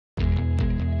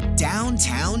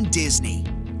Downtown Disney.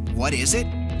 What is it?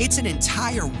 It's an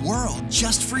entire world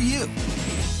just for you.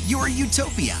 Your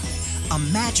Youtopia, a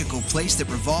magical place that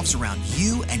revolves around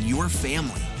you and your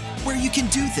family, where you can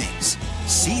do things,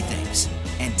 see things,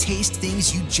 and taste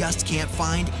things you just can't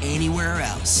find anywhere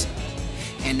else.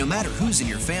 And no matter who's in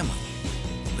your family,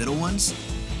 little ones,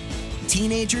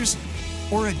 teenagers,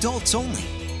 or adults only,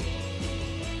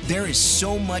 there is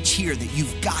so much here that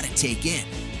you've got to take in.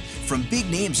 From big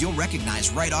names you'll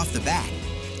recognize right off the bat,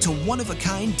 to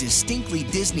one-of-a-kind distinctly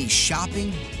Disney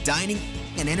shopping, dining,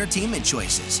 and entertainment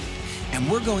choices.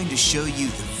 And we're going to show you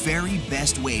the very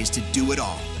best ways to do it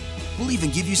all. We'll even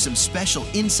give you some special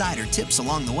insider tips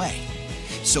along the way.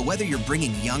 So whether you're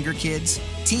bringing younger kids,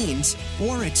 teens,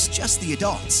 or it's just the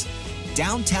adults,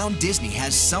 Downtown Disney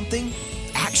has something,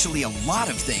 actually a lot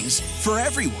of things, for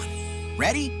everyone.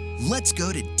 Ready? Let's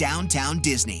go to Downtown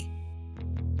Disney.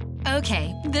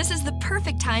 Okay, this is the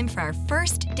perfect time for our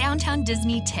first Downtown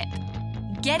Disney tip.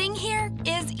 Getting here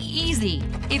is easy.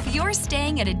 If you're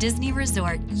staying at a Disney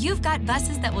resort, you've got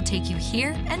buses that will take you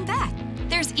here and back.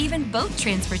 There's even boat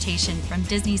transportation from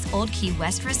Disney's Old Key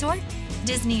West Resort,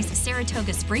 Disney's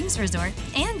Saratoga Springs Resort,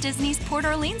 and Disney's Port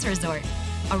Orleans Resort.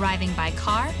 Arriving by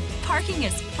car, parking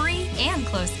is free and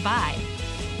close by.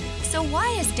 So why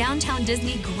is Downtown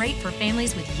Disney great for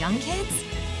families with young kids?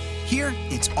 Here,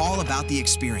 it's all about the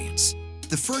experience.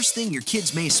 The first thing your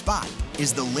kids may spot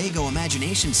is the Lego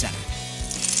Imagination Center.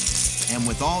 And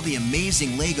with all the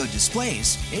amazing Lego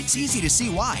displays, it's easy to see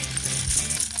why.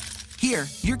 Here,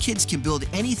 your kids can build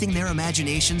anything their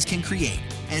imaginations can create.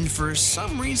 And for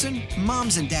some reason,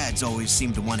 moms and dads always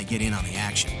seem to want to get in on the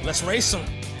action. Let's race them.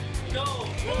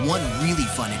 One really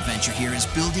fun adventure here is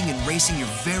building and racing your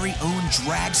very own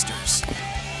dragsters.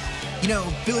 You know,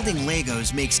 building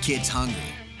Legos makes kids hungry.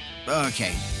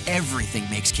 Okay, everything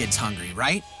makes kids hungry,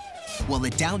 right? Well,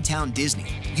 at Downtown Disney,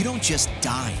 you don't just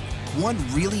dine. One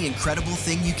really incredible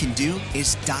thing you can do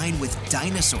is dine with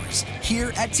dinosaurs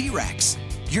here at T-Rex.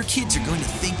 Your kids are going to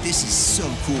think this is so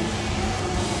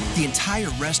cool. The entire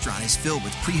restaurant is filled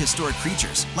with prehistoric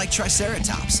creatures like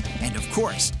Triceratops and, of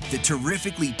course, the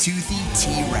terrifically toothy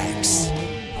T-Rex.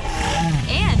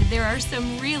 And there are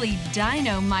some really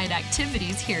dynamite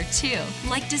activities here too,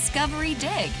 like Discovery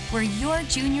Dig, where your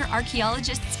junior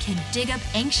archaeologists can dig up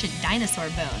ancient dinosaur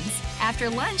bones. After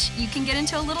lunch, you can get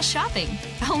into a little shopping.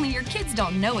 Only your kids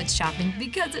don't know it's shopping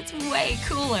because it's way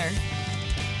cooler.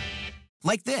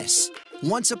 Like this,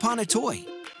 Once Upon a Toy.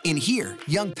 In here,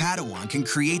 young Padawan can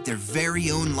create their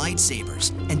very own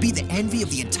lightsabers and be the envy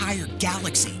of the entire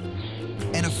galaxy.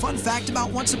 And a fun fact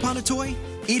about Once Upon a Toy,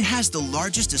 it has the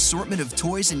largest assortment of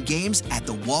toys and games at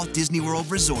the Walt Disney World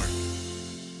Resort.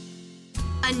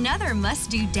 Another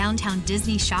must-do Downtown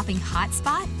Disney shopping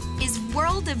hotspot is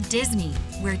World of Disney,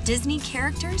 where Disney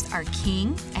characters are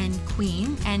king and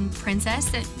queen and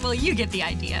princess and, well, you get the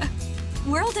idea.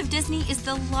 World of Disney is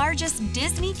the largest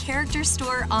Disney character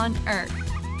store on Earth.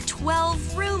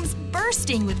 12 rooms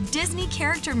bursting with Disney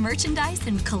character merchandise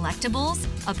and collectibles,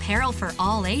 apparel for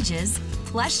all ages,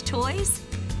 plush toys,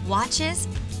 watches,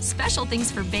 special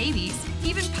things for babies,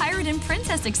 even pirate and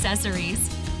princess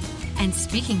accessories. And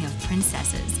speaking of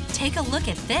princesses, take a look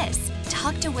at this,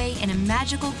 tucked away in a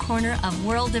magical corner of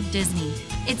World of Disney.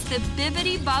 It's the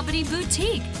Bibbidi Bobbidi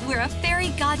Boutique, where a fairy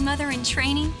godmother in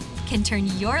training can turn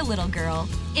your little girl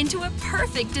into a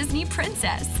perfect Disney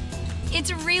princess.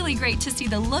 It's really great to see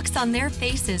the looks on their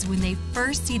faces when they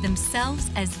first see themselves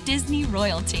as Disney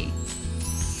royalty.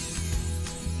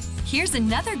 Here's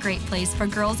another great place for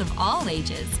girls of all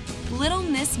ages, Little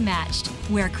Miss Matched,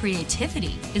 where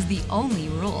creativity is the only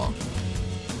rule.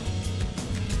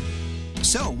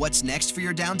 So, what's next for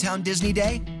your Downtown Disney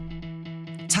day?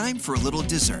 Time for a little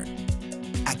dessert.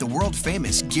 At the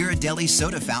world-famous Ghirardelli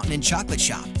Soda Fountain and Chocolate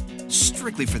Shop.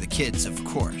 Strictly for the kids, of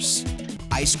course.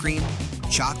 Ice cream,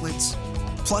 chocolates,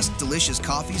 plus delicious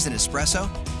coffees and espresso.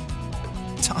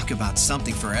 Talk about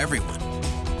something for everyone.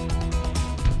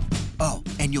 Oh,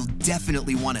 and you'll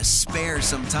definitely want to spare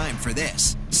some time for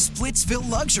this. Splitsville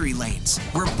Luxury Lanes,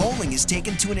 where bowling is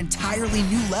taken to an entirely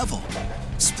new level.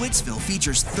 Splitsville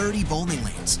features 30 bowling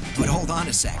lanes. But hold on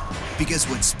a sec, because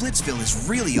what Splitsville is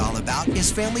really all about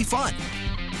is family fun.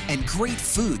 And great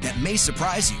food that may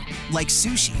surprise you, like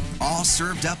sushi, all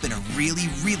served up in a really,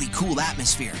 really cool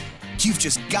atmosphere. You've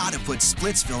just got to put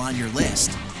Splitsville on your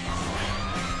list.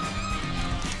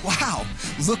 Wow,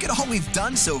 look at all we've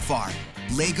done so far.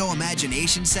 Lego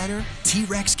Imagination Center,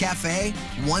 T-Rex Cafe,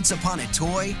 Once Upon a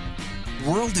Toy,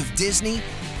 World of Disney,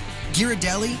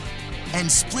 Ghirardelli, and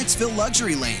Splitsville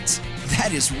Luxury Lanes.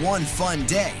 That is one fun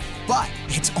day, but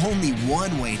it's only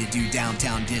one way to do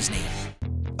Downtown Disney.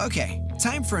 Okay,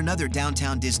 Time for another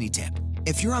Downtown Disney tip.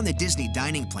 If you're on the Disney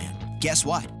dining plan, guess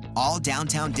what? All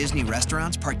Downtown Disney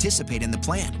restaurants participate in the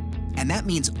plan. And that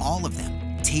means all of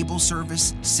them. Table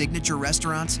service, signature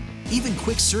restaurants, even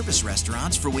quick service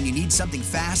restaurants for when you need something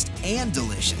fast and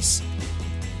delicious.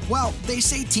 Well, they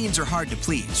say teens are hard to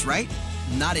please, right?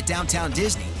 Not at Downtown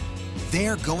Disney.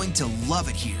 They're going to love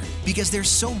it here because there's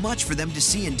so much for them to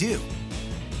see and do.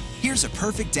 Here's a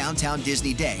perfect Downtown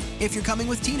Disney day if you're coming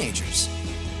with teenagers.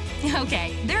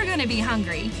 Okay, they're gonna be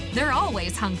hungry. They're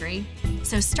always hungry.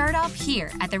 So start off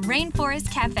here at the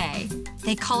Rainforest Cafe.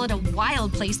 They call it a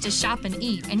wild place to shop and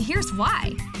eat, and here's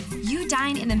why. You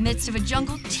dine in the midst of a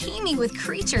jungle teeming with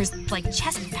creatures like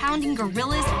chest-pounding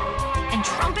gorillas and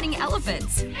trumpeting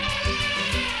elephants.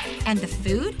 And the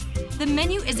food? The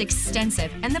menu is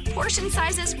extensive, and the portion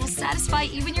sizes will satisfy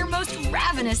even your most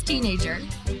ravenous teenager.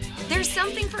 There's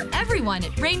something for everyone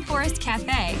at Rainforest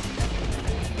Cafe.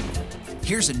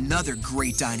 Here's another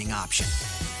great dining option.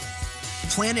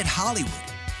 Planet Hollywood.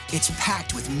 It's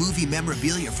packed with movie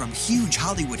memorabilia from huge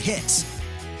Hollywood hits.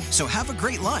 So have a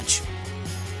great lunch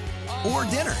or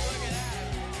dinner.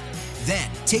 Then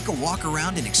take a walk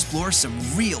around and explore some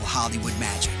real Hollywood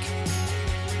magic.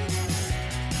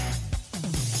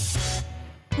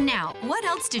 Now, what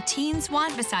else do teens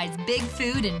want besides big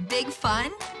food and big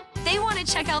fun? They want to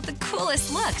check out the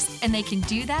coolest looks, and they can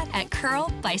do that at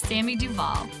Curl by Sammy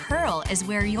Duval. Curl is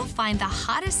where you'll find the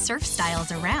hottest surf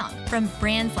styles around, from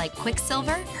brands like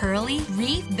Quicksilver, Hurley,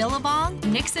 Reef, Billabong,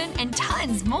 Nixon, and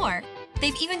tons more.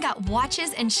 They've even got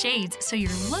watches and shades, so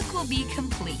your look will be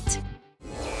complete.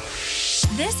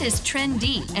 This is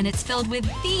Trendy, and it's filled with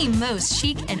the most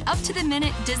chic and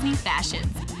up-to-the-minute Disney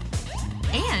fashions,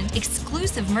 and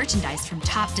exclusive merchandise from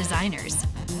top designers.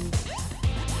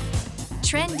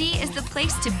 Trendy is the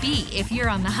place to be if you're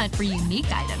on the hunt for unique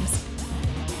items.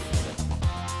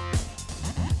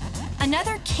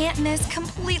 Another can't-miss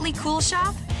completely cool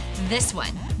shop? This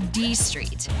one, D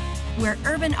Street, where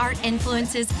urban art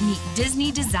influences meet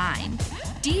Disney design.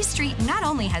 D Street not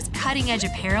only has cutting-edge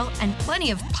apparel and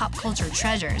plenty of pop culture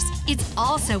treasures, it's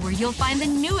also where you'll find the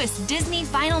newest Disney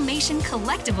Vinylmation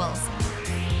collectibles.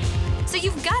 So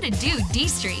you've got to do D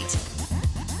Street.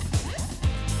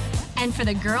 And for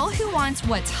the girl who wants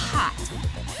what's hot,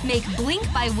 make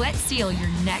Blink by Wet Seal your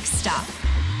next stop.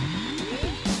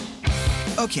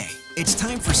 Okay, it's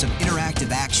time for some interactive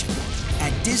action.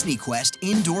 At Disney Quest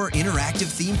Indoor Interactive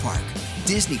Theme Park,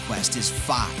 Disney Quest is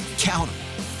 5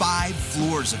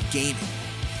 floors of gaming.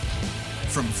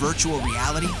 From virtual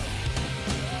reality,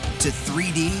 to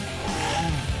 3D,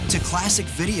 to classic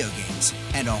video games,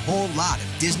 and a whole lot of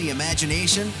Disney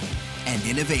imagination and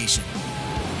innovation.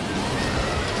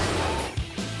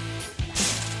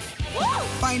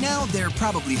 By now, they're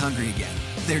probably hungry again.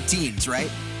 They're teens,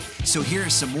 right? So here are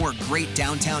some more great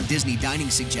Downtown Disney dining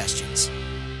suggestions.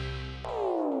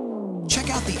 Check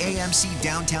out the AMC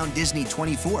Downtown Disney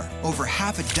 24. Over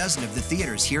half a dozen of the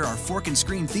theaters here are fork and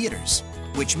screen theaters,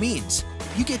 which means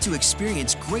you get to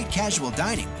experience great casual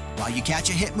dining while you catch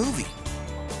a hit movie.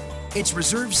 It's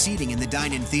reserved seating in the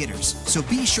Dine-In theaters, so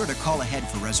be sure to call ahead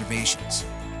for reservations.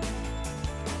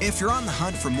 If you're on the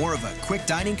hunt for more of a quick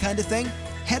dining kind of thing,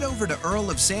 head over to Earl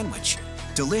of Sandwich.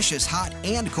 Delicious hot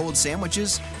and cold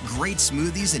sandwiches, great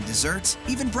smoothies and desserts,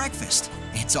 even breakfast.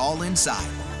 It's all inside.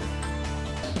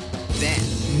 Then,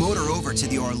 motor over to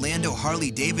the Orlando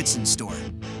Harley-Davidson store.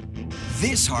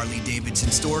 This Harley-Davidson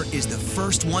store is the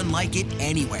first one like it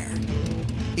anywhere.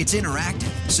 It's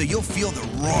interactive, so you'll feel the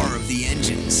roar of the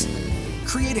engines.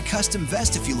 Create a custom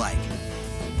vest if you like.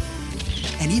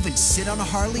 And even sit on a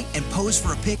Harley and pose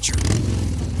for a picture.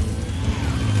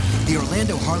 The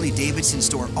Orlando Harley-Davidson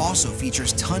store also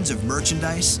features tons of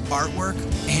merchandise, artwork,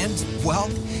 and, well,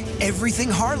 everything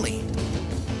Harley.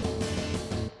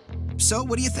 So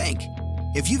what do you think?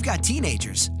 If you've got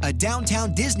teenagers, a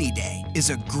Downtown Disney Day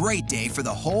is a great day for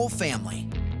the whole family.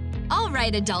 All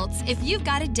right, adults, if you've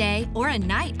got a day or a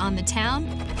night on the town,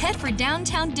 head for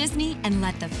Downtown Disney and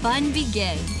let the fun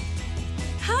begin.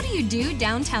 How do you do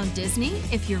Downtown Disney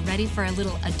if you're ready for a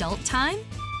little adult time?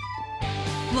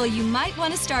 Well, you might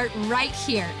want to start right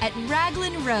here at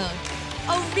Raglan Road,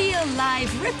 a real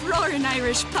live rip-roaring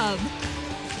Irish pub.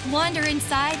 Wander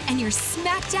inside and you're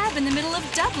smack dab in the middle of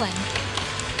Dublin.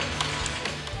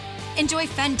 Enjoy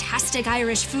fantastic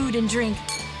Irish food and drink,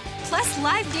 plus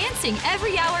live dancing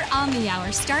every hour on the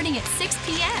hour starting at 6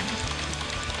 p.m.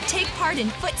 Take part in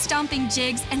foot-stomping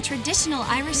jigs and traditional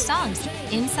Irish songs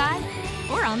inside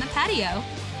or on the patio.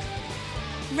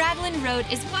 Raglan Road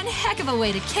is one heck of a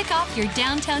way to kick off your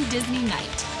Downtown Disney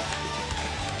night.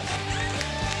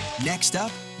 Next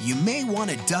up, you may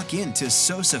want to duck into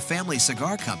Sosa Family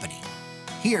Cigar Company.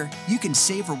 Here, you can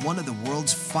savor one of the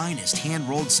world's finest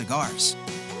hand-rolled cigars.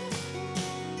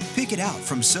 Pick it out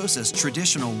from Sosa's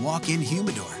traditional walk-in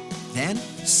humidor. Then,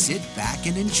 sit back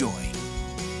and enjoy.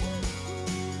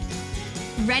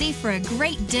 Ready for a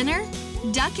great dinner?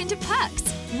 Duck into Puck's,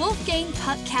 Wolfgang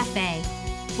Puck Cafe,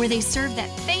 where they serve that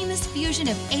famous fusion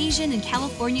of Asian and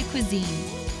California cuisine.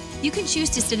 You can choose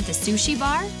to sit at the sushi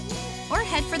bar or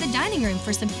head for the dining room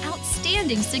for some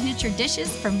outstanding signature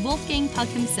dishes from Wolfgang Puck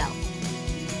himself.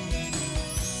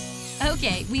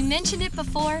 Okay, we mentioned it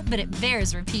before, but it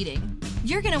bears repeating.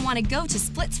 You're gonna want to go to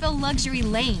Splitsville Luxury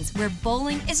Lanes, where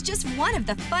bowling is just one of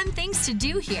the fun things to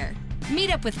do here. Meet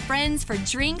up with friends for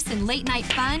drinks and late-night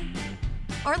fun,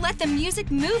 or let the music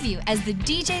move you as the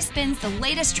DJ spins the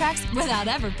latest tracks without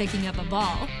ever picking up a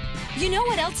ball. You know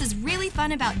what else is really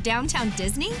fun about downtown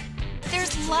Disney?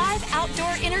 There's live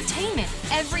outdoor entertainment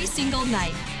every single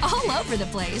night, all over the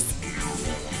place.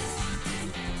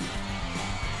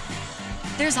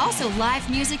 There's also live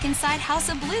music inside House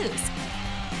of Blues.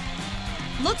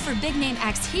 Look for big-name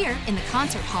acts here in the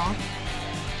concert hall,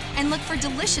 and look for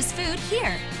delicious food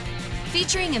here,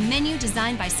 featuring a menu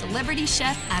designed by celebrity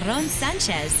chef Aaron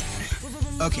Sanchez.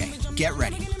 Okay, get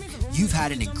ready. You've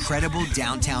had an incredible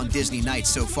downtown Disney night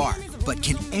so far, but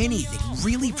can anything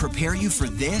really prepare you for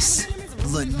this?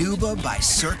 La Nuba by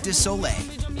Cirque du Soleil.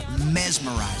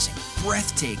 Mesmerizing,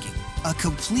 breathtaking, a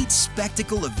complete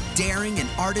spectacle of daring and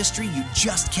artistry you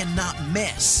just cannot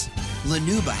miss. La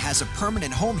Nuba has a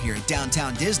permanent home here at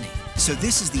downtown Disney, so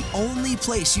this is the only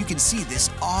place you can see this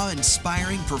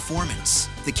awe-inspiring performance.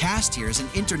 The cast here is an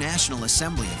international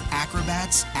assembly of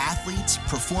acrobats, athletes,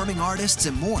 performing artists,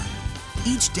 and more,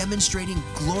 each demonstrating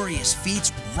glorious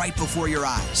feats right before your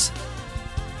eyes.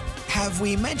 Have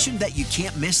we mentioned that you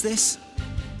can't miss this?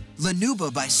 La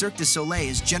Nuba by Cirque du Soleil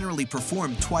is generally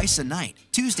performed twice a night,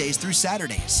 Tuesdays through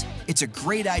Saturdays. It's a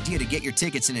great idea to get your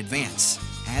tickets in advance.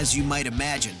 As you might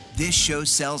imagine, this show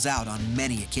sells out on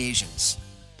many occasions.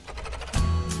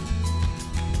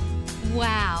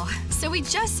 Wow, so we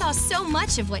just saw so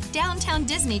much of what downtown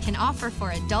Disney can offer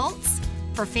for adults,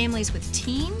 for families with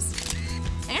teens,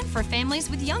 and for families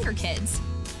with younger kids.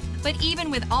 But even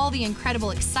with all the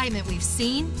incredible excitement we've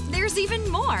seen, there's even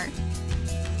more.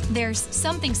 There's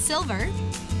Something Silver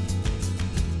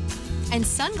and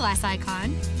Sunglass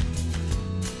Icon.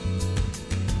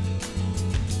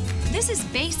 This is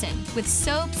Basin with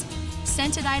soaps,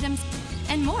 scented items,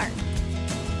 and more.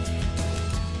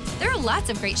 There are lots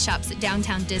of great shops at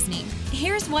downtown Disney.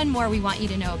 Here's one more we want you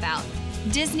to know about: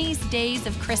 Disney's Days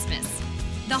of Christmas.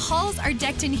 The halls are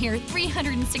decked in here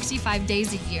 365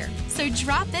 days a year, so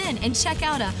drop in and check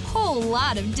out a whole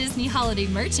lot of Disney holiday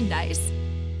merchandise.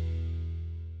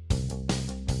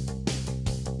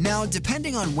 Now,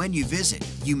 depending on when you visit,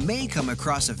 you may come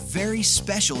across a very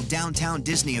special downtown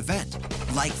Disney event,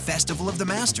 like Festival of the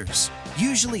Masters.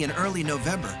 Usually in early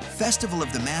November, Festival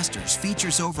of the Masters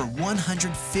features over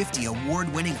 150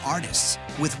 award-winning artists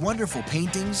with wonderful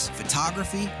paintings,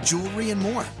 photography, jewelry, and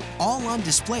more, all on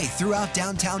display throughout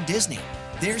downtown Disney.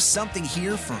 There's something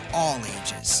here for all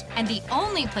ages. And the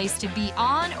only place to be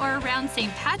on or around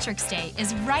St. Patrick's Day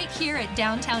is right here at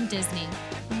downtown Disney.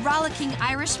 Rollicking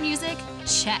Irish music?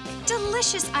 Check.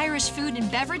 Delicious Irish food and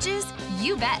beverages?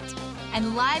 You bet.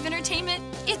 And live entertainment?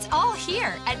 It's all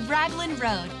here at Raglan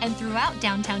Road and throughout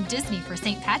downtown Disney for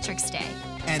St. Patrick's Day.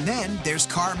 And then there's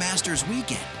Car Masters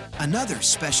Weekend, another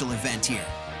special event here.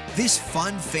 This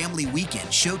fun family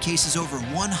weekend showcases over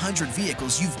 100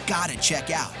 vehicles you've got to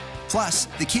check out. Plus,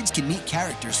 the kids can meet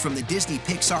characters from the Disney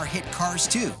Pixar hit Cars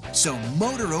too. So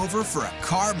motor over for a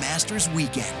Car Masters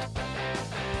Weekend.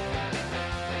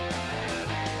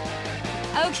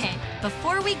 Okay,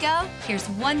 before we go, here's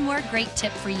one more great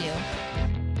tip for you.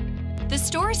 The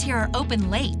stores here are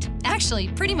open late. Actually,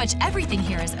 pretty much everything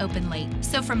here is open late.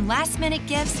 So from last-minute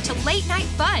gifts to late-night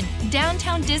fun,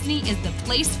 downtown Disney is the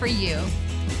place for you.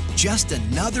 Just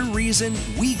another reason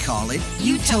we call it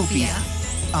Youtopia,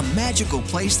 a magical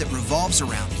place that revolves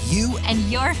around you and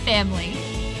your family.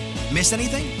 Miss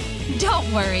anything?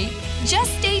 Don't worry.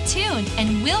 Just stay tuned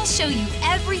and we'll show you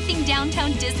everything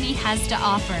downtown Disney has to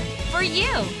offer for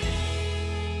you.